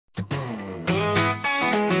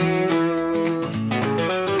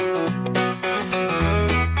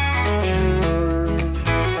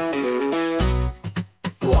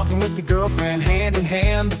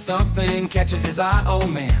something catches his eye, oh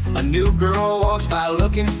man. A new girl walks by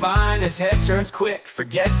looking fine. His head turns quick,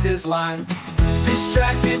 forgets his line.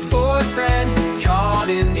 Distracted boyfriend, caught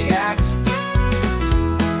in the act.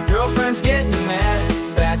 Girlfriend's getting mad,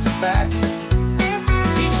 that's a fact.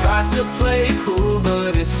 He tries to play cool,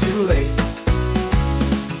 but it's too late.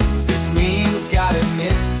 This meme's got him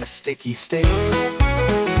in a sticky state.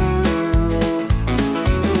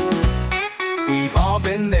 We've all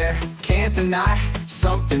been there, can't deny.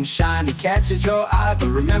 Something shiny catches your eye. But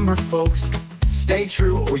remember folks, stay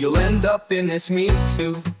true or you'll end up in this meme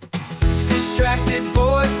too. Distracted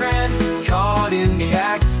boyfriend, caught in the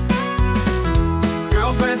act.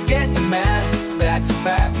 Girlfriend's getting mad, that's a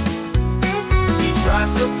fact. He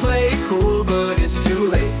tries to play cool, but it's too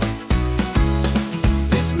late.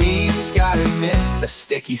 This meme's got him in a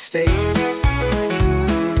sticky state.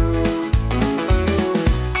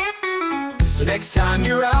 So next time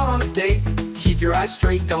you're out on a date, keep your eyes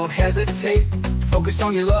straight, don't hesitate. Focus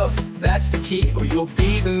on your love, that's the key, or you'll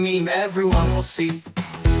be the meme everyone will see.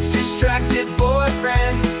 Distracted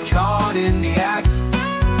boyfriend, caught in the act.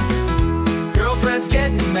 Girlfriend's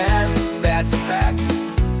getting mad, that's a fact.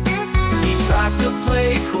 He tries to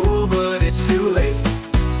play cool, but it's too late.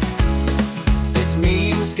 This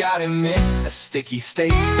meme's got him in a sticky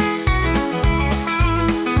state.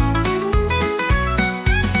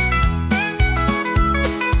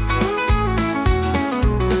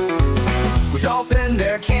 We've all been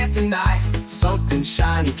there, can't deny. Something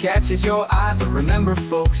shiny catches your eye. But remember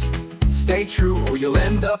folks, stay true or you'll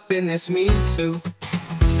end up in this meme too.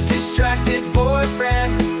 Distracted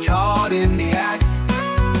boyfriend, caught in the act.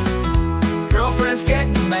 Girlfriend's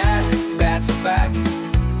getting mad, that's a fact.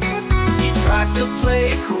 He tries to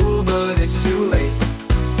play cool, but it's too late.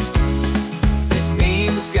 This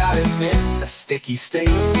meme's got him in a sticky state.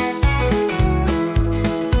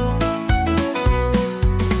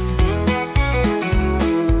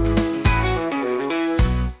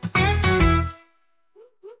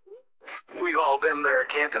 We've all been there,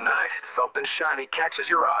 can't deny. Something shiny catches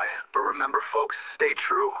your eye. But remember folks, stay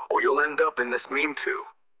true or you'll end up in this meme too.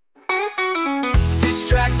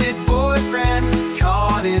 Distracted boyfriend,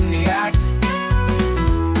 caught in the act.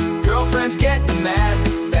 Girlfriend's getting mad,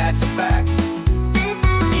 that's a fact.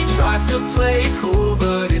 He tries to play cool,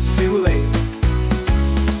 but it's too late.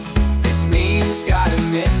 This meme's got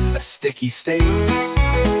him in a sticky state.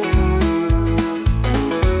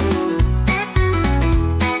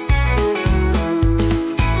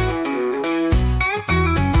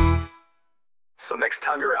 So next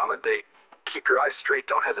time you're out on a date, keep your eyes straight,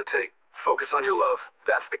 don't hesitate. Focus on your love,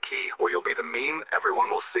 that's the key, or you'll be the meme everyone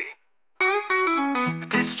will see.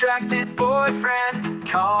 Distracted boyfriend,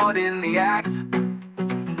 caught in the act.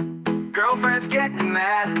 Girlfriend's getting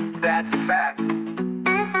mad, that's a fact.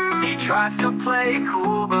 He tries to play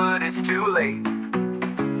cool, but it's too late.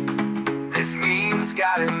 This meme's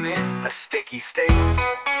got him in a sticky state.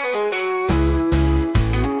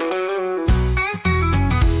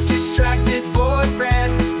 Distracted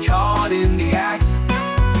boyfriend, caught in the act.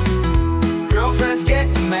 Girlfriend's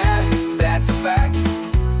getting mad, that's a fact.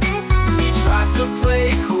 He tries to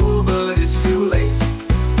play cool, but it's too late.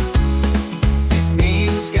 This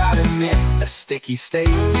meme's got him in a sticky state.